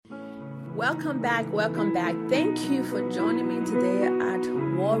Welcome back. Thank you for joining me today at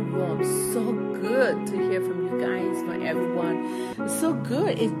War Room. So good to hear from you guys, from everyone. It's so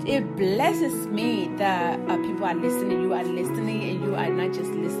good. It blesses me that people are listening. You are listening, and you are not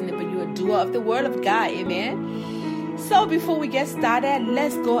just listening, but you're a doer of the word of God. Amen. So before we get started,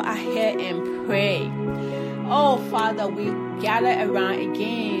 let's go ahead and pray. Oh, Father, we gather around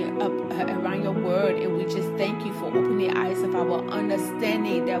again, around your word, and we just thank you for opening the eyes of our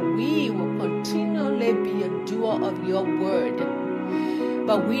understanding that we will continually be a doer of your word.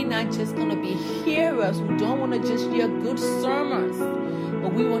 But we're not just going to be hearers. We don't want to just hear good sermons,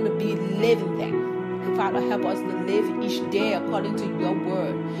 but we want to be living them. And Father, help us to live each day according to your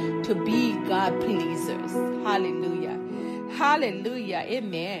word, to be God pleasers. Hallelujah. Hallelujah.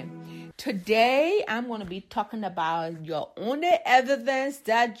 Amen. Today, I'm going to be talking about your only evidence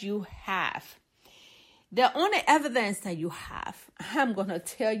that you have. The only evidence that you have. I'm going to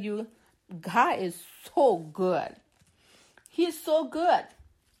tell you, God is so good. He's so good.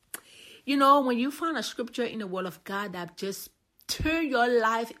 You know, when you find a scripture in the word of God that just turn your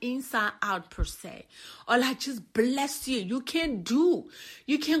life inside out per se, or like just bless you, you can't go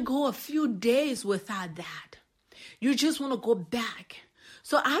a few days without that. You just want to go back.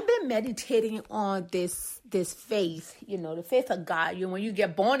 So I've been meditating on this faith, the faith of God. When you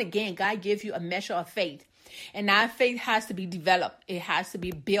get born again, God gives you a measure of faith. And that faith has to be developed. It has to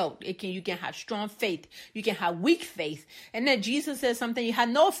be built. You can have strong faith. You can have weak faith. And then Jesus says something, you have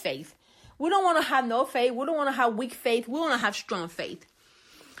no faith. We don't want to have no faith. We don't want to have weak faith. We want to have strong faith.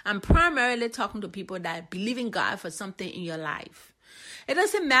 I'm primarily talking to people that believe in God for something in your life. It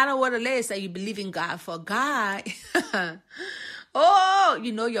doesn't matter what it is that you believe in God for. God,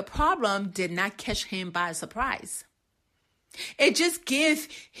 your problem did not catch him by surprise. It just gave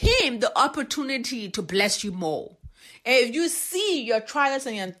him the opportunity to bless you more. And if you see your trials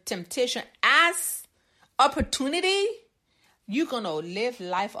and your temptation as opportunity, you're going to live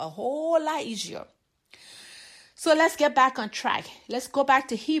life a whole lot easier. So let's get back on track. Let's go back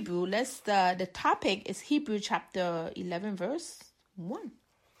to Hebrew. The topic is Hebrew chapter 11, verse 1.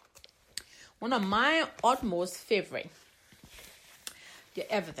 One of my utmost favorite. The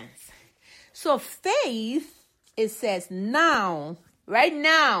evidence. So faith, it says now, right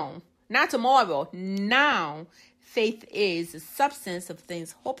now, not tomorrow, now, faith is the substance of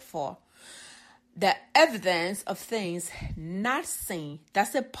things hoped for, the evidence of things not seen.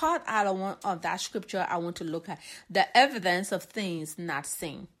 That's the part of that scripture I want to look at. The evidence of things not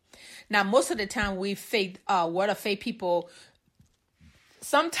seen. Now, most of the time we word of faith people,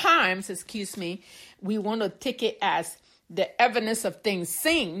 sometimes, we want to take it as the evidence of things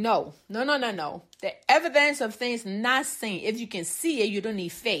seen. No. The evidence of things not seen. If you can see it, you don't need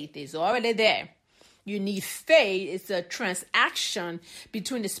faith. It's already there. You need faith. It's a transaction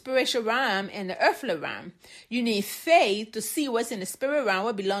between the spiritual realm and the earthly realm. You need faith to see what's in the spirit realm,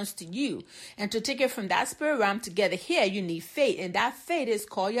 what belongs to you. And to take it from that spirit realm together here, you need faith. And that faith is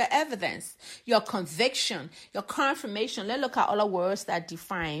called your evidence, your conviction, your confirmation. Let's look at all the words that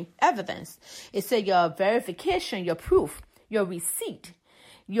define evidence. It says your verification, your proof, your receipt,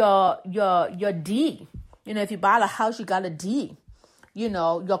 your deed. If you buy a house, you got a deed.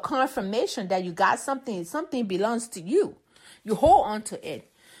 Your confirmation that you got something belongs to you. You hold on to it.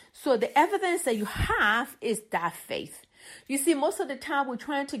 So the evidence that you have is that faith. You see, most of the time we're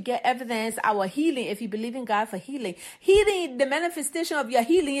trying to get evidence, our healing, if you believe in God for healing. Healing, the manifestation of your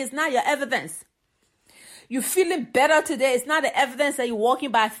healing is not your evidence. You're feeling better today. It's not the evidence that you're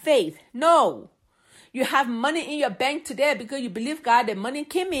walking by faith. No. You have money in your bank today because you believe God, the money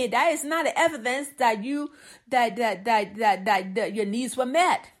came in. That is not the evidence that your needs were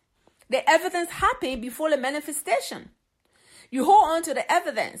met. The evidence happened before the manifestation. You hold on to the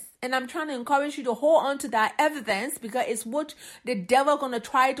evidence. And I'm trying to encourage you to hold on to that evidence because it's what the devil going to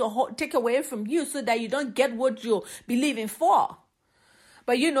try to take away from you so that you don't get what you're believing for.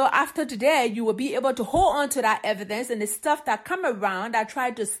 But after today, you will be able to hold on to that evidence, and the stuff that come around that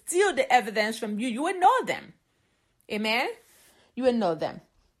try to steal the evidence from you, you will know them. Amen? You will know them.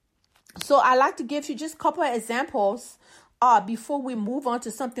 So I like to give you just a couple of examples before we move on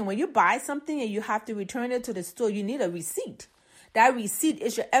to something. When you buy something and you have to return it to the store, you need a receipt. That receipt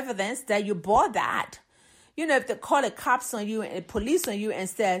is your evidence that you bought that. If they call the cops on you and the police on you and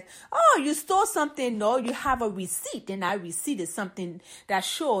says, oh, you stole something. No, you have a receipt. And that receipt is something that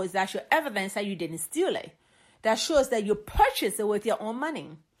shows that's your evidence that you didn't steal it. That shows that you purchased it with your own money.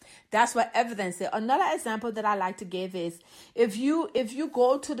 That's what evidence is. Another example that I like to give is if you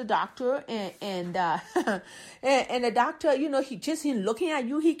go to the doctor and the doctor, he looking at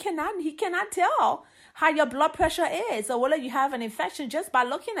you, he cannot tell how your blood pressure is, or whether you have an infection just by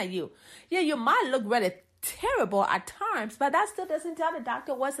looking at you. Yeah, you might look really terrible at times, but that still doesn't tell the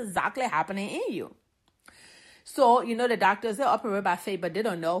doctor what's exactly happening in you. So, the doctors, they operate by faith, but they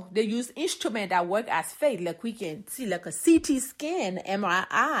don't know. They use instruments that work as faith, like we can see, like a CT scan,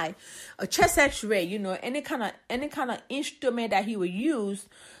 MRI, a chest X-ray, any kind of instrument that he will use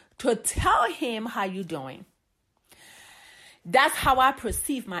to tell him how you're doing. That's how I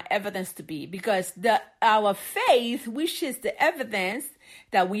perceive my evidence to be, because our faith, which is the evidence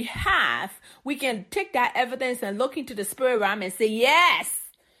that we have, we can take that evidence and look into the spirit realm and say, yes,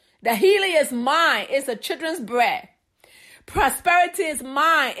 the healing is mine. It's the children's bread. Prosperity is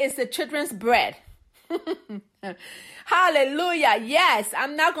mine. It's the children's bread. Hallelujah. Yes,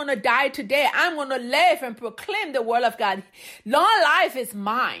 I'm not going to die today. I'm going to live and proclaim the word of God. Long life is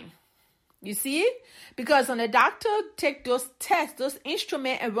mine. You see? Because when the doctor take those tests, those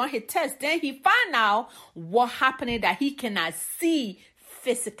instruments, and run his tests, then he find out what happening that he cannot see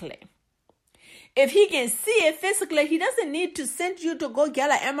physically. If he can see it physically, he doesn't need to send you to go get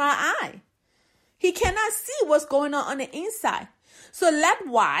an MRI. He cannot see what's going on the inside. So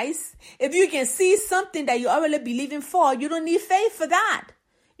likewise, if you can see something that you already believing for, you don't need faith for that.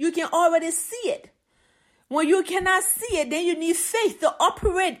 You can already see it. When you cannot see it, then you need faith to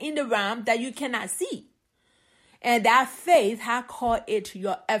operate in the realm that you cannot see. And that faith, I call it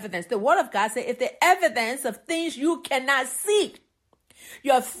your evidence. The word of God says it's the evidence of things you cannot see.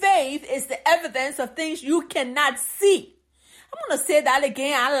 Your faith is the evidence of things you cannot see. I'm going to say that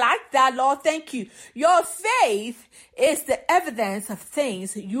again. I like that, Lord. Thank you. Your faith is the evidence of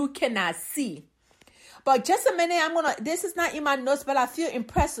things you cannot see. But just a minute, this is not in my notes, but I feel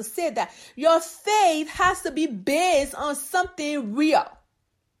impressed to say that your faith has to be based on something real.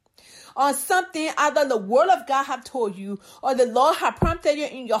 On something either the word of God have told you or the Lord have prompted you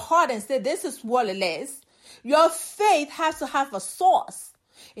in your heart and said, this is what it is. Your faith has to have a source.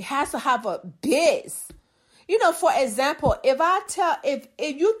 It has to have a base. For example, if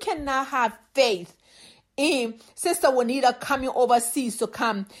you cannot have faith in Sister Juanita coming overseas to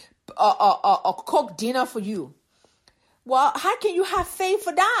come cook dinner for you, well, how can you have faith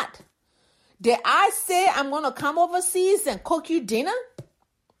for that? Did I say I'm going to come overseas and cook you dinner?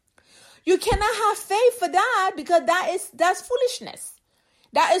 You cannot have faith for that, because that's foolishness.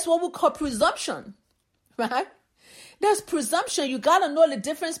 That is what we call presumption. Right? That's presumption. You got to know the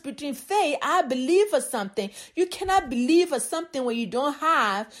difference between faith. I believe for something. You cannot believe for something when you don't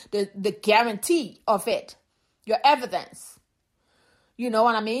have the guarantee of it, your evidence. You know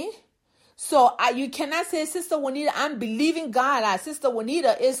what I mean? So you cannot say, Sister Juanita, I'm believing God that Sister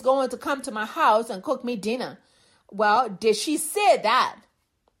Juanita is going to come to my house and cook me dinner. Well, did she say that?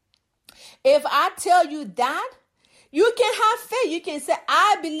 If I tell you that, you can have faith. You can say,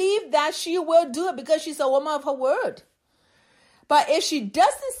 I believe that she will do it because she's a woman of her word. But if she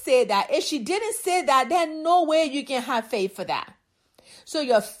doesn't say that, if she didn't say that, then no way you can have faith for that. So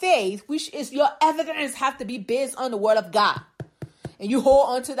your faith, which is your evidence, have to be based on the word of God. And you hold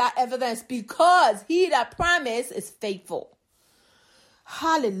on to that evidence because he that promised is faithful.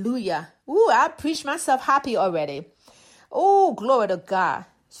 Hallelujah. Ooh, I preached myself happy already. Oh, glory to God.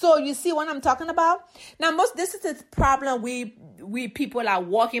 So you see what I'm talking about? Now, this is the problem we people are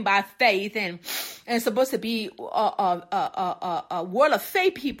walking by faith and supposed to be a world of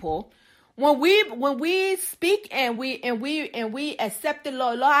faith people. When we speak and we accept the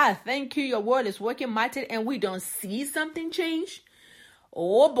Lord, I thank you, your word is working mighty, and we don't see something change.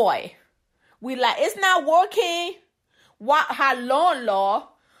 Oh boy, we like, it's not working. How long, Lord?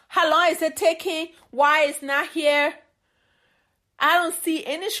 How long is it taking? Why it's not here? I don't see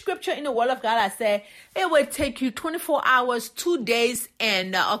any scripture in the word of God that said it will take you 24 hours, 2 days,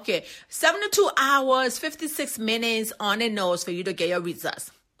 and 72 hours, 56 minutes on the nose for you to get your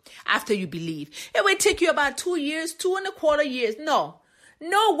results after you believe. It will take you about 2 years, 2.25 years. No.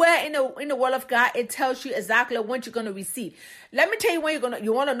 Nowhere in the word of God it tells you exactly when you're going to receive. Let me tell you when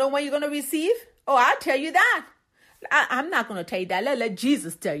you want to know when you're going to receive? Oh, I'll tell you that. I'm not going to tell you that. Let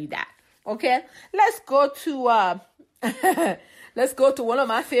Jesus tell you that. Okay? Let's go to let's go to one of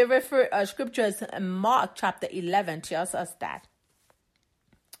my favorite scriptures. Mark chapter 11 tells us that.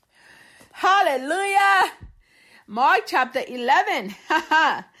 Hallelujah. Mark chapter 11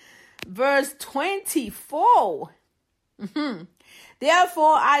 verse 24.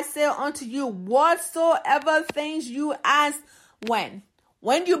 Therefore I say unto you, whatsoever things you ask when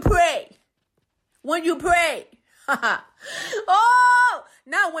you pray. When you pray. Oh,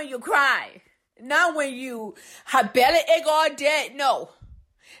 not when you cry. Not when you have belly ache all day. No.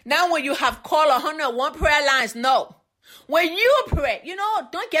 Not when you have called 101 prayer lines. No. When you pray,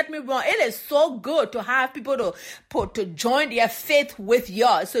 don't get me wrong. It is so good to have people to join their faith with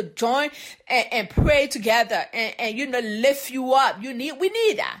yours. So join and pray together and lift you up. We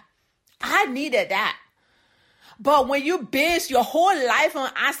need that. I needed that. But when you base your whole life on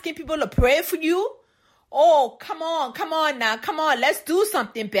asking people to pray for you, oh, come on now. Come on, let's do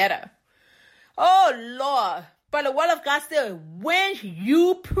something better. Oh, Lord. But the word of God says, when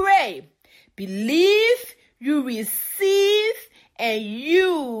you pray, believe, you receive, and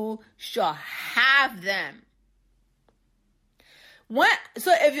you shall have them.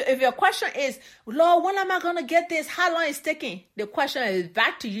 So if your question is, Lord, when am I going to get this? How long is it taking? The question is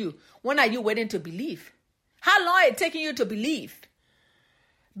back to you. When are you waiting to believe? How long is it taking you to believe?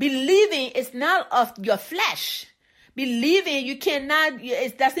 Believing is not of your flesh. Believing,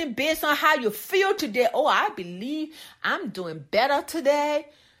 it doesn't based on how you feel today. Oh, I believe I'm doing better today.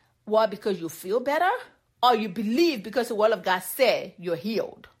 Well, because you feel better? Or you believe because the word of God said you're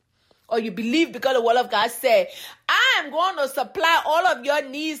healed? Or you believe because the word of God said, I am going to supply all of your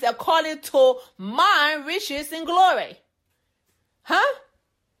needs according to my riches and glory? Huh?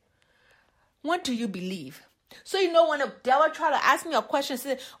 When do you believe? So when the devil tried to ask me a question,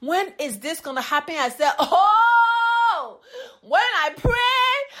 said, when is this going to happen? I said, when I pray,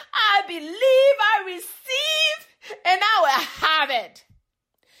 I believe, I receive, and I will have it.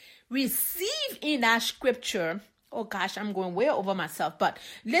 Receive in that scripture. Oh gosh, I'm going way over myself, but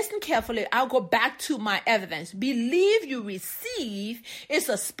listen carefully. I'll go back to my evidence. Believe, you receive is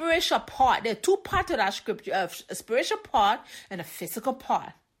a spiritual part. There are two parts of that scripture, a spiritual part and a physical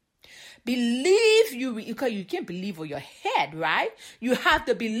part. Believe, because you can't believe with your head, right? You have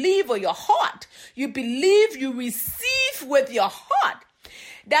to believe with your heart. You believe, you receive with your heart.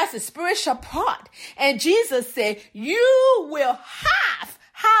 That's the spiritual part. And Jesus said, you will have.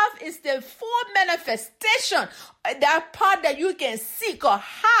 Have is the full manifestation. That part that you can see, or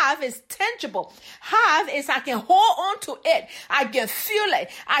have is tangible. Have is I can hold on to it. I can feel it.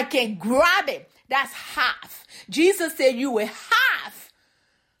 I can grab it. That's have. Jesus said you will have.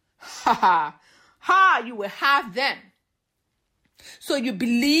 You will have them. So you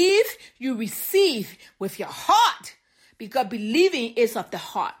believe, you receive with your heart. Because believing is of the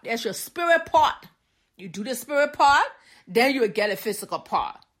heart. That's your spirit part. You do the spirit part, then you will get a physical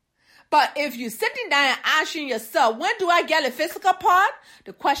part. But if you're sitting down and asking yourself, when do I get a physical part?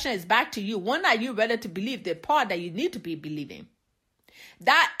 The question is back to you. When are you ready to believe the part that you need to be believing?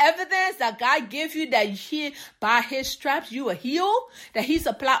 That evidence that God gave you, that by his stripes you are healed, that he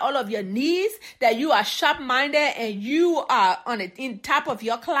supplied all of your needs, that you are sharp-minded and you are in top of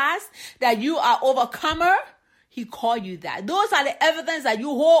your class, that you are overcomer. He called you that. Those are the evidence that you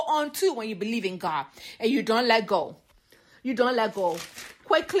hold on to when you believe in God and you don't let go. You don't let go.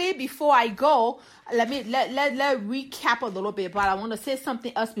 Quickly, before I go, let recap a little bit, but I want to say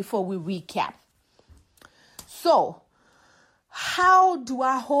something else before we recap. So, how do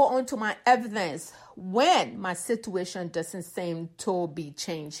I hold on to my evidence when my situation doesn't seem to be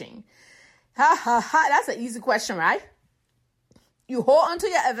changing? That's an easy question, right? You hold on to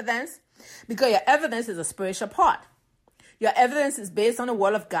your evidence because your evidence is a spiritual part. Your evidence is based on the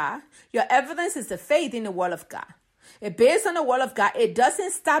word of God. Your evidence is the faith in the word of God. It's based on the word of God. It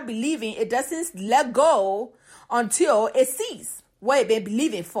doesn't stop believing. It doesn't let go until it sees what it been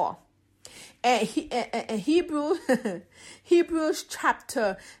believing for. And Hebrews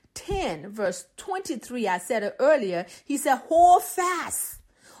chapter 10, verse 23, I said it earlier. He said, hold fast,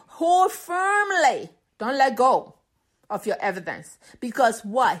 hold firmly. Don't let go of your evidence. Because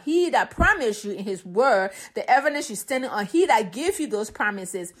what? He that promised you in his word, the evidence you're standing on, he that gives you those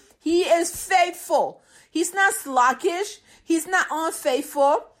promises, he is faithful. He's not sluggish. He's not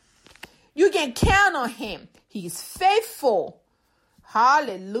unfaithful. You can count on him. He's faithful.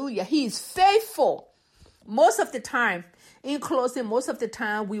 Hallelujah. He's faithful. Most of the time, in closing, most of the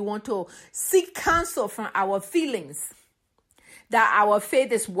time we want to seek counsel from our feelings that our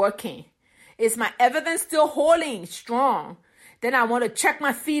faith is working. Is my evidence still holding strong? Then I want to check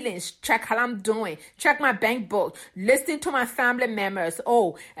my feelings, check how I'm doing, check my bank book, listen to my family members.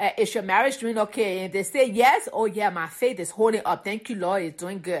 Oh, is your marriage doing okay? And they say yes. Oh yeah, my faith is holding up. Thank you, Lord. It's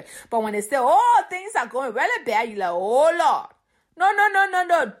doing good. But when they say, oh, things are going really bad, you're like, oh Lord.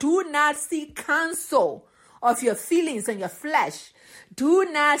 No. Do not seek counsel of your feelings and your flesh. Do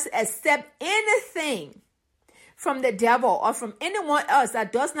not accept anything from the devil or from anyone else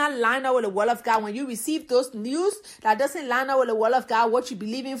that does not line up with the word of God. When you receive those news that doesn't line up with the word of God, what you're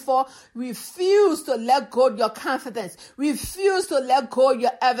believing for, refuse to let go of your confidence. Refuse to let go of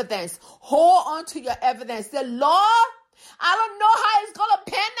your evidence. Hold on to your evidence. The Lord, I don't know how it's going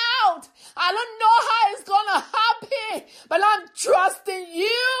to pan out. I don't know how it's going to happen, but I'm trusting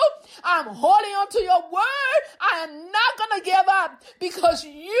you. I'm holding on to your word. I am not going to give up because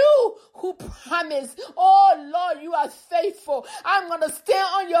you who promised, oh Lord, you are faithful. I'm going to stand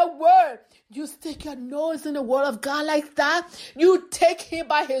on your word. You stick your nose in the word of God like that. You take him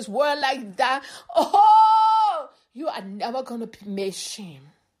by his word like that. Oh, you are never going to be made shame.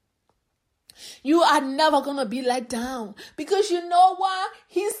 You are never going to be let down because you know why?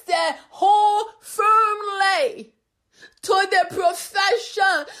 He said, hold firmly to the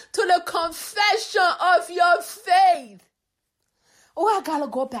profession, to the confession of your faith. Oh, I got to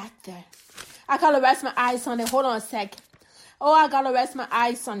go back there. I got to rest my eyes on it. Hold on a sec. Oh, I got to rest my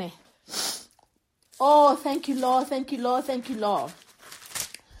eyes on it. Oh, thank you, Lord. Thank you, Lord. Thank you, Lord.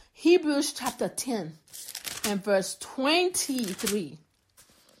 Hebrews chapter 10 and verse 23.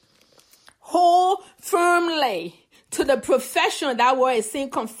 Hold firmly to the profession, that word is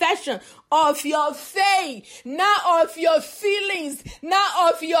saying confession of your faith, not of your feelings,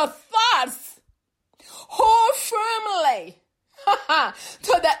 not of your thoughts. Hold firmly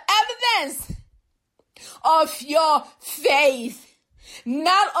to the evidence of your faith,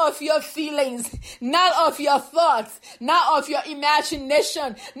 not of your feelings, not of your thoughts, not of your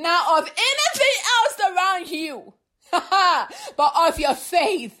imagination, not of anything else around you, but of your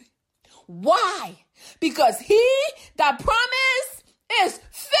faith. Why? Because he that promised is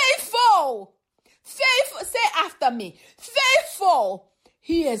faithful. Faithful. Say after me. Faithful.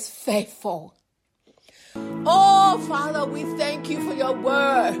 He is faithful. Oh, Father, we thank you for your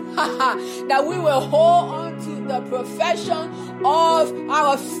word. That we will hold on to the profession of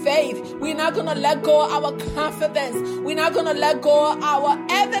our faith. We're not going to let go of our confidence. We're not going to let go of our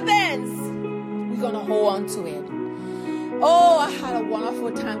evidence. We're going to hold on to it. Oh, I had a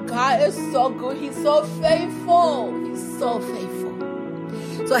wonderful time. God is so good. He's so faithful. He's so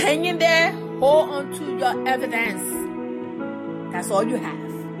faithful. So hang in there. Hold on to your evidence. That's all you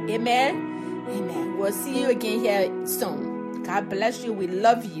have. Amen. Amen. We'll see you again here soon. God bless you. We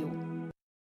love you.